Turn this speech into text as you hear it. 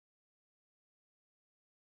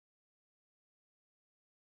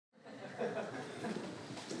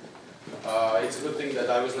It's a good thing that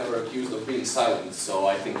I was never accused of being silent, so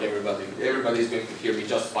I think everybody is going to hear me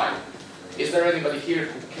just fine. Is there anybody here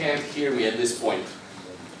who can't hear me at this point?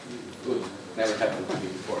 Good, never happened to me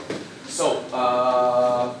before. So,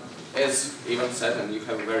 as Ivan said, and you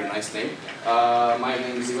have a very nice name, my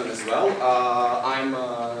name is Ivan as well. I'm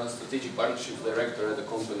a strategic partnerships director at a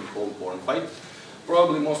company called Bornfight.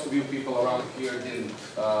 Probably most of you people around here didn't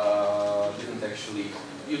actually,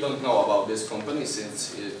 you don't know about this company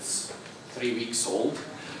since it's 3 weeks old.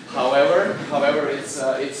 However,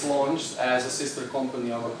 it's launched as a sister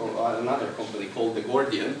company of another company called The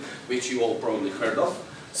Gordian, which you all probably heard of.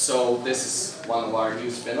 So this is one of our new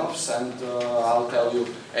spin-offs, and I'll tell you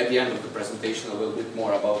at the end of the presentation a little bit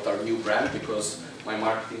more about our new brand, because my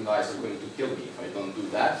marketing guys are going to kill me if I don't do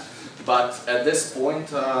that. But at this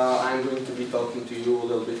point, I'm going to be talking to you a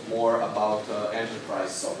little bit more about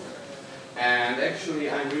enterprise software. And actually,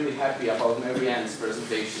 I'm really happy about Marianne's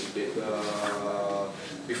presentation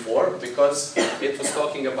before, because it was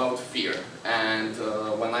talking about fear. And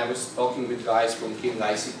when I was talking with guys from King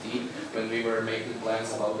ICT, when we were making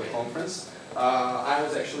plans about the conference, I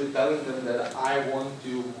was actually telling them that I want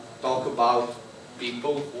to talk about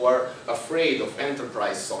people who are afraid of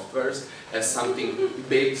enterprise softwares as something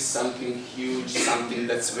big, something huge, something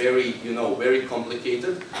that's very, very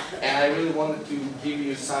complicated. And I really wanted to give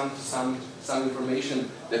you some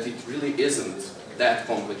information that it really isn't that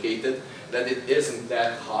complicated, that it isn't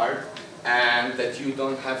that hard, and that you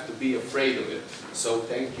don't have to be afraid of it. So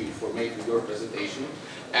thank you for making your presentation.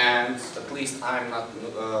 And at least I'm not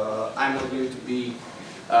going to be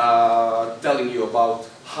telling you about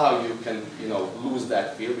how you can, lose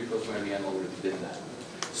that fear, because Marianne already did that.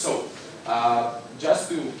 So, just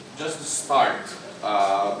to start,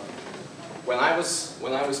 when I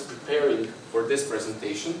was preparing for this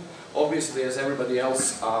presentation, obviously, as everybody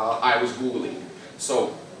else, I was Googling.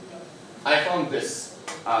 So, I found this,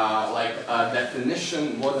 like a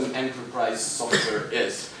definition what an enterprise software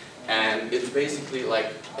is, and it's basically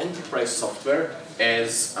like enterprise software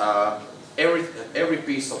is every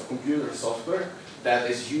piece of computer software that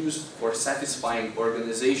is used for satisfying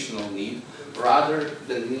organizational need rather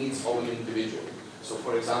than needs of an individual. So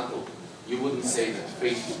for example, you wouldn't say that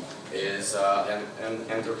Facebook is an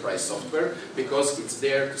enterprise software because it's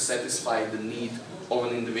there to satisfy the need of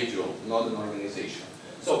an individual, not an organization.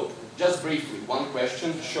 So just briefly, one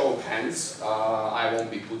question, show of hands. I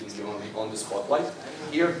won't be putting you on the spotlight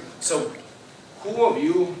here. So who of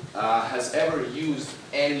you has ever used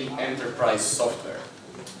any enterprise software?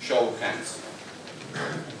 Show of hands.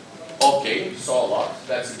 Okay, so a lot,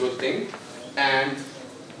 that's a good thing. And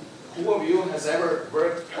who of you has ever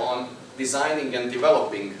worked on designing and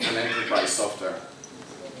developing an enterprise software?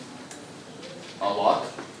 A lot.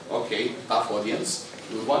 Okay, tough audience.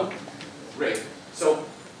 Good one. Great. So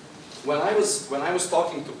when I was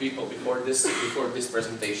talking to people before this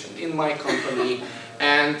presentation in my company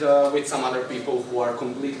and with some other people who are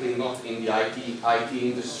completely not in the IT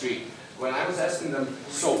industry, when I was asking them,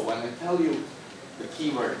 so when I tell you the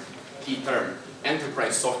key term,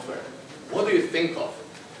 enterprise software, what do you think of?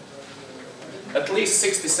 At least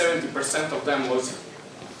 60–70% of them was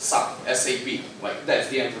SAP, like that's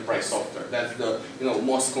the enterprise software, that's the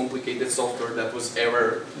most complicated software that was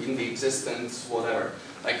ever in the existence, whatever,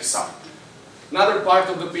 like SAP. Another part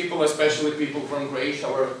of the people, especially people from Croatia,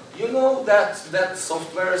 were, that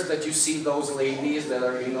softwares that you see those ladies that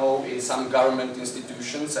are, in some government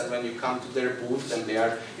institutions, and when you come to their booth and they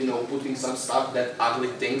are, putting some stuff, that ugly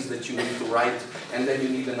things that you need to write, and then you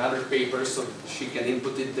need another paper so she can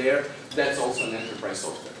input it there, that's also an enterprise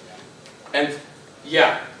software. And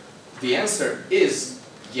yeah, the answer is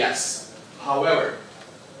yes. However,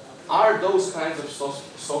 are those kinds of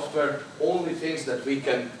software only things that we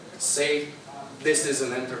can say this is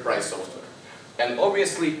an enterprise software? And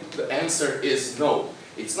obviously the answer is no.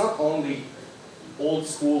 It's not only old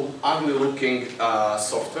school, ugly looking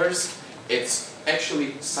softwares, it's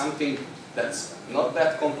actually something that's not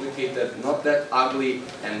that complicated, not that ugly,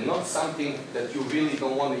 and not something that you really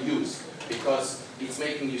don't want to use, because it's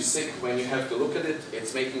making you sick when you have to look at it,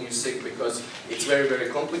 it's making you sick because it's very, very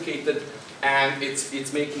complicated, and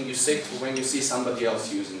it's making you sick when you see somebody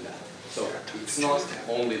else using that. So it's not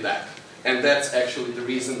only that. And that's actually the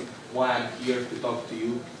reason why I'm here to talk to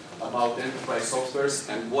you about enterprise softwares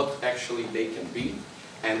and what actually they can be,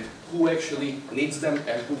 and who actually needs them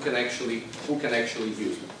and who can actually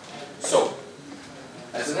use them. So,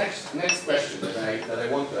 as the next question that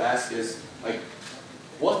I want to ask is, like,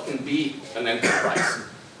 what can be an enterprise?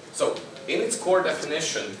 So, in its core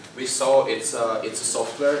definition, we saw it's a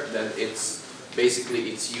software that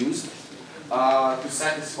it's used to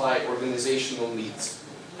satisfy organizational needs.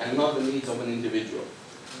 and not the needs of an individual.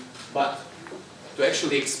 But to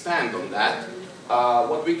actually expand on that,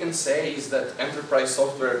 what we can say is that enterprise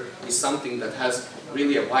software is something that has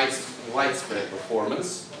really a widespread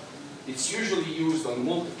performance. It's usually used on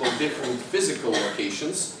multiple different physical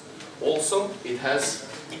locations. Also, it has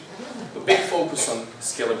a big focus on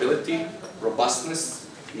scalability, robustness.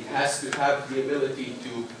 It has to have the ability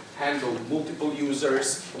to handle multiple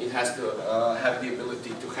users. It has to have the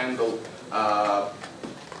ability to handle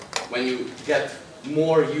when you get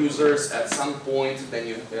more users at some point, then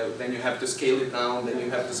you have to scale it down, then you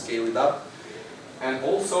have to scale it up. And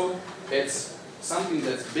also, it's something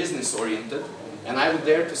that's business oriented, and I would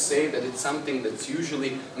dare to say that it's something that's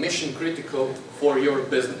usually mission critical for your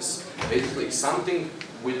business. Basically, something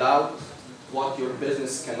without what your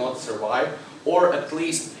business cannot survive, or at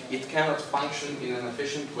least it cannot function in an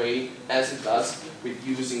efficient way as it does with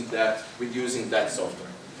using that software.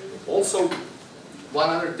 Also, one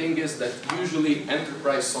other thing is that usually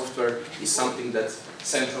enterprise software is something that's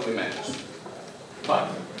centrally managed. But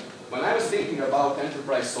when I was thinking about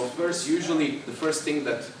enterprise softwares, usually the first thing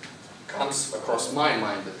that comes across my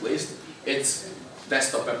mind, at least, it's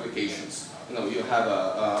desktop applications. You know, you have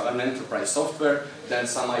an enterprise software, then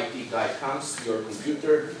some IT guy comes to your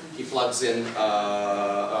computer, he plugs in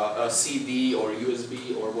a CD or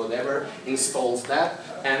USB or whatever, installs that,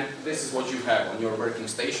 and this is what you have on your working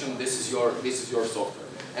station. This is your software,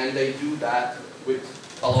 and they do that with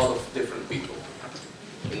a lot of different people.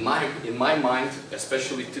 In my mind,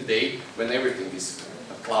 especially today, when everything is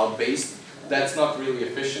cloud-based, that's not really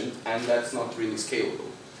efficient and that's not really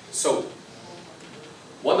scalable. So,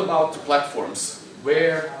 what about platforms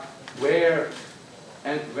where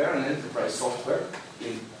an enterprise software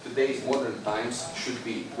in today's modern times should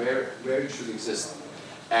be, where it should exist,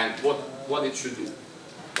 and what it should do?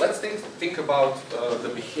 Let's think about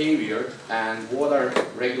the behavior and what are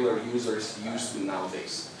regular users used to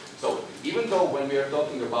nowadays. So even though when we are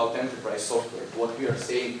talking about enterprise software, what we are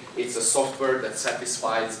saying, it's a software that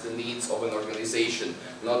satisfies the needs of an organization,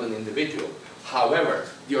 not an individual. However,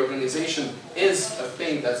 the organization is a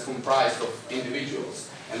thing that's comprised of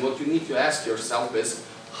individuals. And what you need to ask yourself is,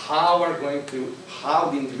 how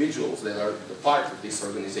the individuals that are the part of this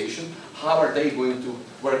organization, how are they going to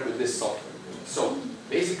work with this software? So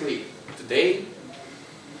basically, today,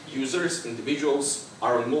 users, individuals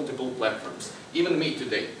are on multiple platforms. Even me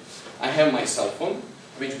today. I have my cell phone,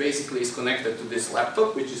 which basically is connected to this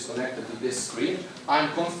laptop, which is connected to this screen. I'm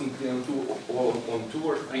constantly on two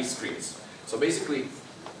or three screens. So basically,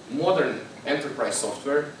 modern enterprise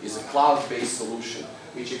software is a cloud-based solution,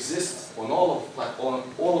 which exists on all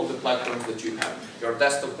of the platforms that you have. Your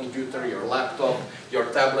desktop computer, your laptop, your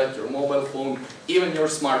tablet, your mobile phone, even your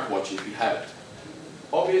smartwatch if you have it.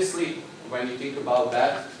 Obviously, when you think about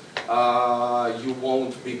that, you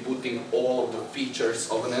won't be putting all of the features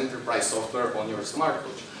of an enterprise software on your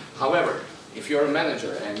smartwatch. However, if you're a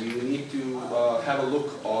manager and you need to have a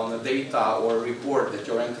look on the data or a report that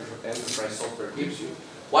your enterprise software gives you,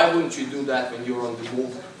 why wouldn't you do that when you're on the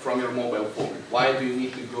move from your mobile phone? Why do you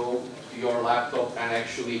need to go to your laptop and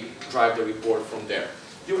actually drive the report from there?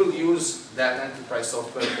 You will use that enterprise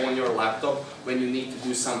software on your laptop when you need to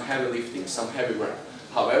do some heavy lifting, some heavy work.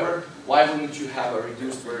 However, why wouldn't you have a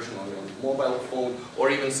reduced version on your mobile phone or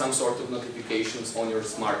even some sort of notifications on your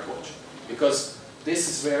smartwatch? Because this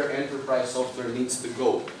is where enterprise software needs to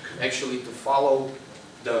go, actually to follow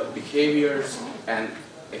the behaviors and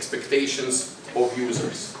expectations of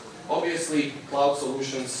users. Obviously, cloud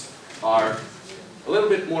solutions are a little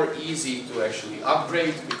bit more easy to actually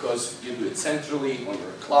upgrade because you do it centrally on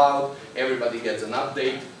your cloud, everybody gets an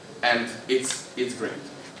update, and it's great.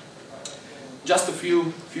 Just a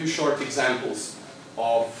few short examples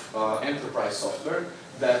of enterprise software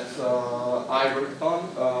that I worked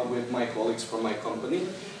on with my colleagues from my company,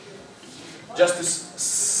 just to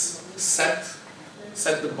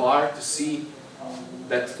set the bar to see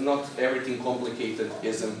that not everything complicated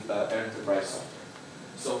is an enterprise software.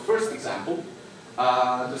 So first example,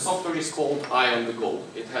 the software is called Eye on the Goal.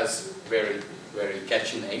 It has very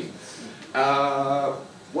catchy name.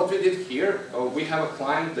 What we did here, we have a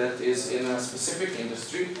client that is in a specific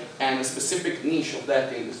industry and a specific niche of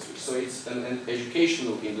that industry. So it's an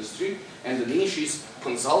educational industry, and the niche is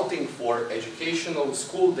consulting for educational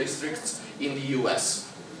school districts in the US.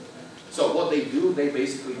 So what they do, they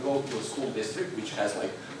basically go to a school district which has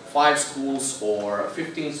like 5 schools or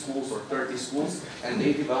 15 schools or 30 schools, and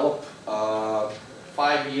they develop a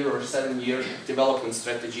 5-year or 7-year development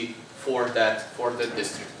strategy for that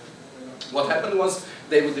district. What happened was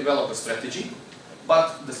they would develop a strategy,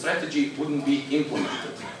 but the strategy wouldn't be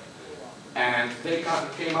implemented. And they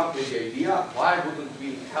came up with the idea, why wouldn't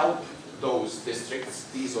we help those districts,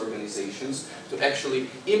 these organizations, to actually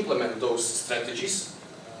implement those strategies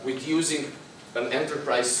with using an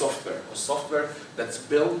enterprise software, a software that's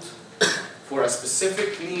built for a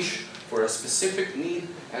specific niche, for a specific need,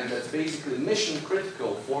 and that's basically mission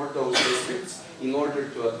critical for those districts in order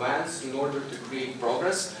to advance, in order to create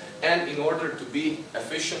progress, and in order to be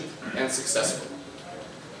efficient and successful.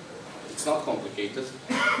 It's not complicated,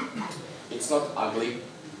 it's not ugly,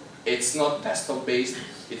 it's not desktop based,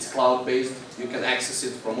 it's cloud based, you can access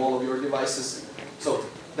it from all of your devices. So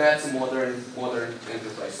that's modern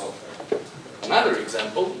enterprise software. Another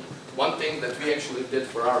example, one thing that we actually did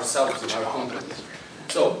for ourselves in our company.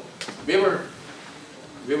 So we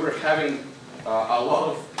were having a lot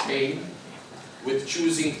of pain with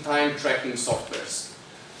choosing time tracking softwares.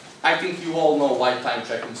 I think you all know why time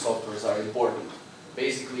tracking softwares are important.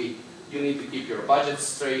 Basically, you need to keep your budget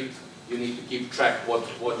straight, you need to keep track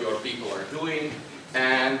what your people are doing,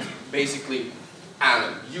 and basically,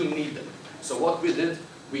 you need them. So what we did,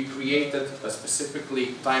 we created a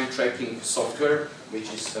specifically time tracking software,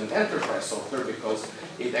 which is an enterprise software because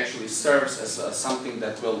it actually serves as something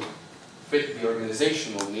that will fit the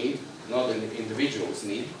organizational need, not an individual's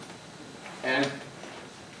need. And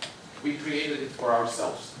we created it for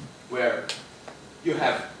ourselves, where you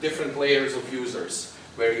have different layers of users,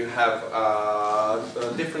 where you have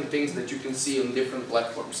different things that you can see on different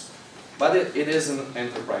platforms. But it is an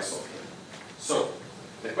enterprise software. So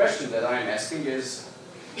the question that I'm asking is,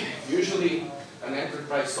 usually an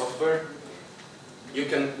enterprise software, you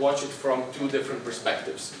can watch it from two different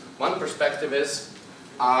perspectives. One perspective is,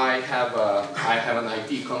 I have an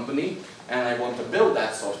IT company and I want to build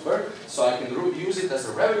that software so I can use it as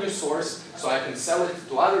a revenue source so I can sell it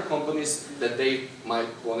to other companies that they might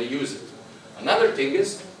want to use it. Another thing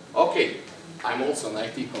is, okay, I'm also an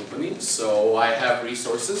IT company, so I have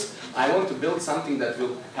resources. I want to build something that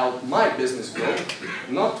will help my business grow,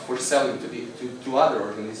 not for selling to other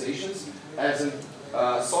organizations, as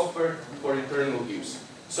a software for internal use.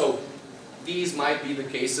 So these might be the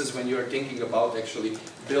cases when you're thinking about actually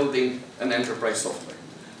building an enterprise software.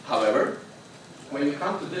 However, when you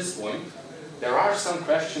come to this point, there are some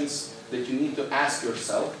questions that you need to ask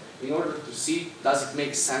yourself in order to see, does it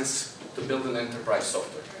make sense to build an enterprise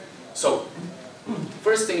software? So,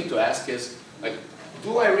 first thing to ask is, like,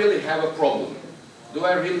 do I really have a problem? Do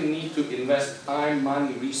I really need to invest time,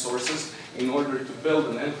 money, resources in order to build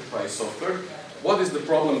an enterprise software? What is the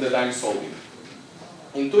problem that I'm solving?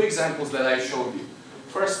 In two examples that I showed you.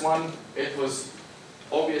 First one, it was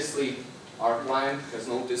obviously our client has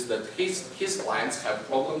noticed that his clients have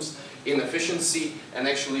problems in efficiency and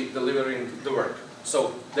actually delivering the work.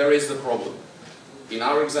 So there is the problem. In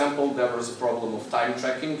our example, there was a problem of time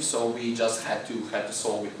tracking, so we just had to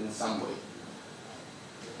solve it in some way.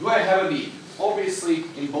 Do I have a need? Obviously,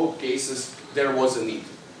 in both cases, there was a need.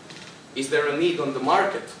 Is there a need on the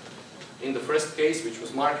market? In the first case, which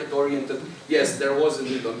was market-oriented, yes, there was a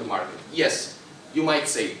need on the market. Yes, you might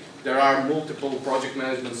say, there are multiple project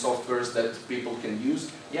management softwares that people can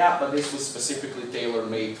use. Yeah, but this was specifically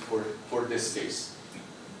tailor-made for this case.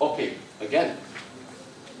 Okay, again,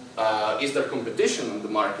 is there competition on the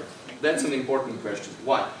market? That's an important question.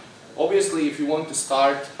 Why? Obviously, if you want to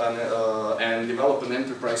start and develop an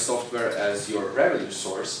enterprise software as your revenue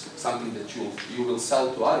source, something that you will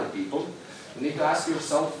sell to other people, you need to ask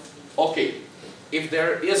yourself, okay, if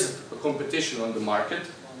there is a competition on the market,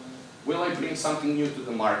 will I bring something new to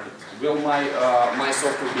the market? Will my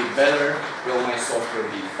software be better? Will my software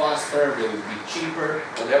be faster? Will it be cheaper?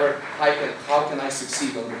 Whatever, how can I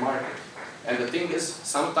succeed on the market? And the thing is,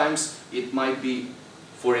 sometimes it might be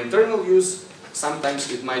for internal use, sometimes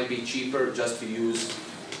it might be cheaper just to use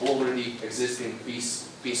already existing piece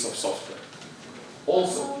of software.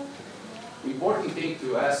 Also, important thing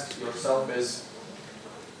to ask yourself is,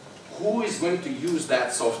 who is going to use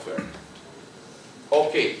that software?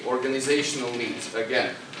 Okay, organizational needs,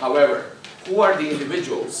 again. However, who are the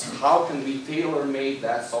individuals? How can we tailor-make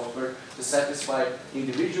that software to satisfy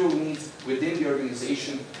individual needs within the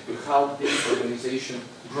organization to help this organization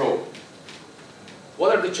grow?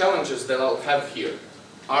 What are the challenges that I'll have here?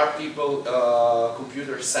 Are people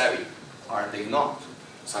computer savvy? Are they not?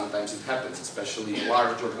 Sometimes it happens, especially in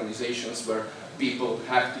large organizations where people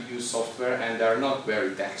have to use software and they are not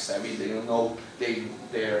very tech savvy. They don't know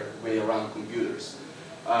their way around computers.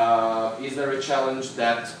 Is there a challenge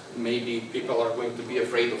that maybe people are going to be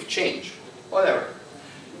afraid of change? Whatever.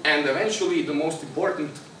 And eventually, the most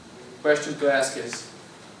important question to ask is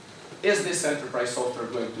this enterprise software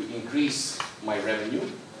going to increase my revenue,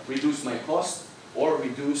 reduce my cost, or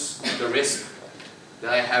reduce the risk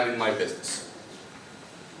that I have in my business.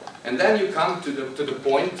 And then you come to the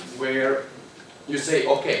point where you say,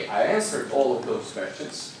 okay, I answered all of those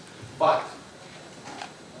questions, but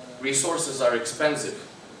resources are expensive.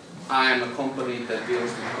 I'm a company that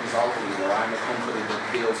deals with consulting, or I'm a company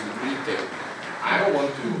that deals with retail. I don't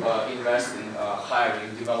want to invest in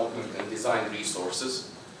hiring, development, and design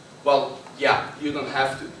resources. Well, yeah, you don't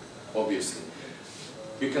have to, obviously.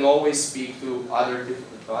 You can always speak to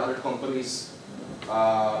other companies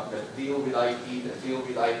that deal with IT, that deal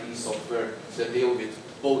with IT software, that deal with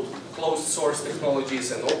both closed source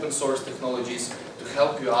technologies and open source technologies to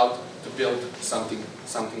help you out to build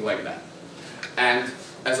something like that. And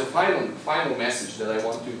as a final message that I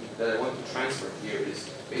want to transfer here is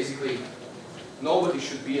basically nobody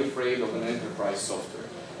should be afraid of an enterprise software.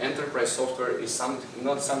 Enterprise software is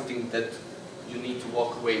not something that you need to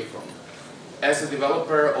walk away from. As a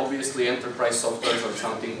developer, obviously enterprise softwares are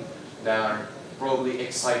something that are probably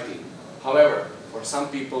exciting. However, for some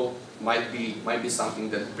people, might be something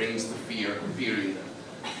that brings the fear in them.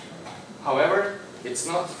 However, it's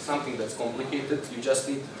not something that's complicated. You just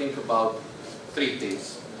need to think about three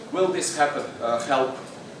things. Will this help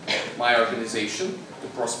my organization to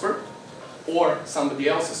prosper, or somebody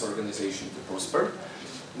else's organization to prosper?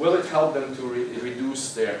 Will it help them to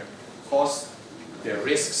reduce their cost, their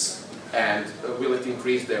risks, and will it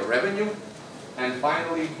increase their revenue? And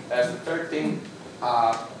finally, as a third thing,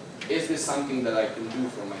 is this something that I can do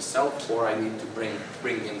for myself, or I need to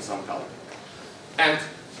bring in some help? And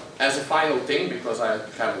as a final thing, because I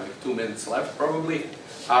have like 2 minutes left probably,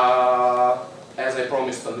 as I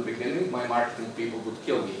promised at the beginning, my marketing people would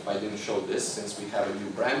kill me if I didn't show this, since we have a new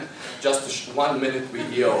brand. Just a 1-minute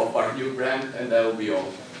video of our new brand, and that will be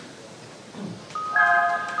all.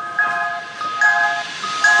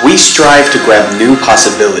 We strive to grab new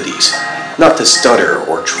possibilities, not to stutter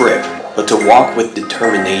or trip, but to walk with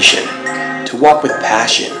determination, to walk with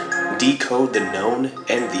passion, decode the known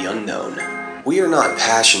and the unknown. We are not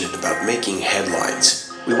passionate about making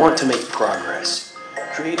headlines. We want to make progress,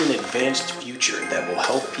 create an advanced future that will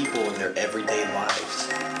help people in their everyday lives.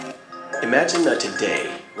 Imagine a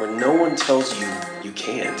today where no one tells you you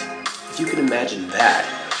can't. If you can imagine that,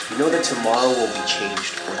 you know that tomorrow will be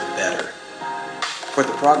changed for the better, for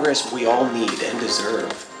the progress we all need and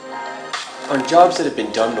deserve. On jobs that have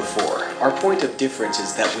been done before, our point of difference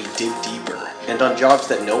is that we dig deeper, and on jobs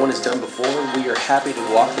that no one has done before, we are happy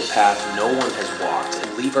to walk the path no one has walked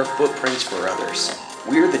and leave our footprints for others.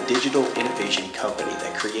 We are the digital innovation company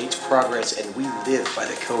that creates progress, and we live by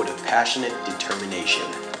the code of passionate determination.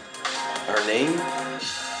 Our name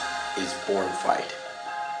is Bornfight.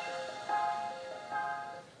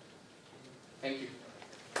 Thank you.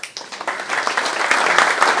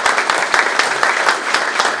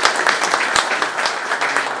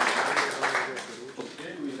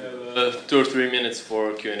 Okay, we have 2 or 3 minutes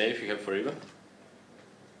for Q&A if you have for Iva.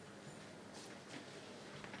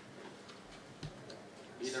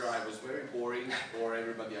 Either I was very boring or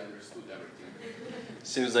everybody understood everything.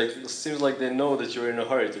 Seems like they know that you're in a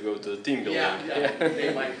hurry to go to the team building. Yeah,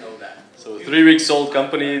 they might know that. So 3 weeks old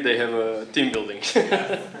company, they have a team building.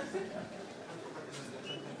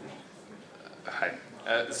 Hi.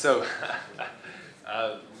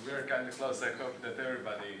 We're kind of close. I hope that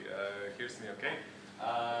everybody hears me okay.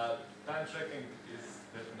 Time tracking is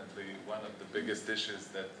definitely one of the biggest issues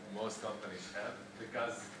that most companies have,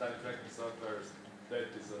 because time tracking software that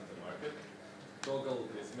is on the market. Toggle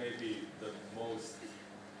is maybe the most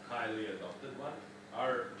highly adopted one,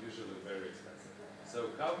 are usually very expensive. So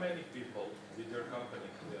how many people did your company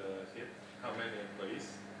hit, how many employees,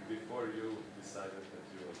 before you decided that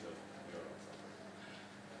you will build your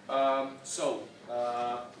own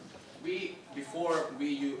software? Before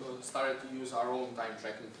we started to use our own time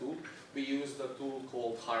tracking tool, we used a tool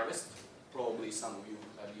called Harvest. Probably some of you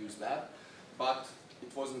have used that, but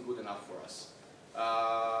it wasn't good enough for us.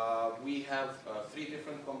 We have 3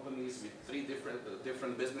 different companies with 3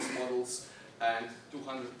 different business models and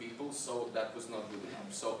 200 people, so that was not good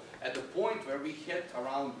enough. So at the point where we hit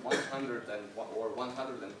around 100 or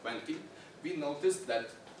 120, we noticed that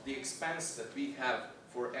the expense that we have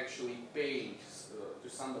for actually paying to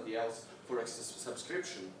somebody else for a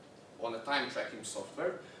subscription on a time tracking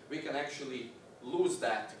software, we can actually lose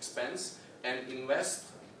that expense and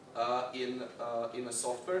invest in a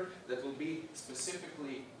software that will be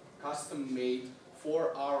specifically custom made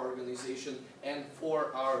for our organization and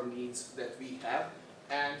for our needs that we have,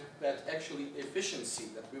 and that actually efficiency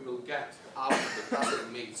that we will get out of the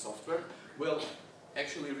custom made software will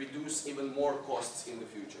actually reduce even more costs in the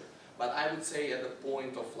future. But I would say at the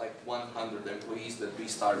point of like 100 employees that we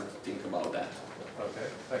started to think about that. Okay,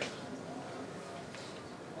 thanks.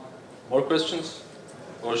 More questions?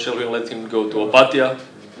 Or shall we let him go to Opatija?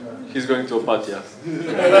 He's going to Opatija.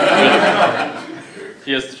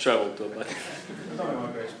 He has to travel to Opatija.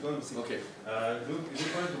 Okay. Is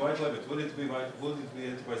it going to white label? Would it be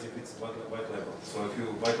enterprise if it's white label? So if you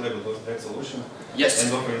white label that solution, yes.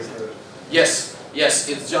 And offer Yes.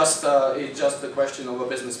 It's just the question of a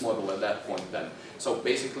business model at that point. Then, so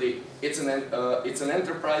basically, it's an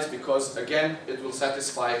enterprise because again, it will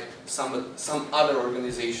satisfy some other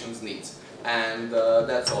organization's needs, and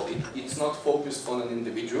that's all. It's not focused on an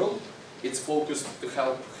individual. It's focused to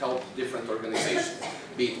help different organizations,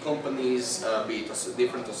 be it companies, be it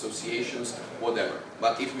different associations, whatever.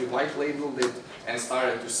 But if we white labeled it and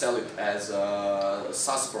started to sell it as a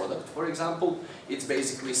SaaS product, for example, it's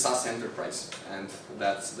basically SaaS enterprise, and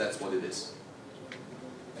that's what it is.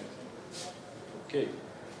 Okay,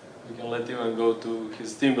 we can let him go to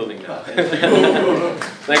his team building now.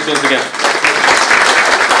 Thanks once again.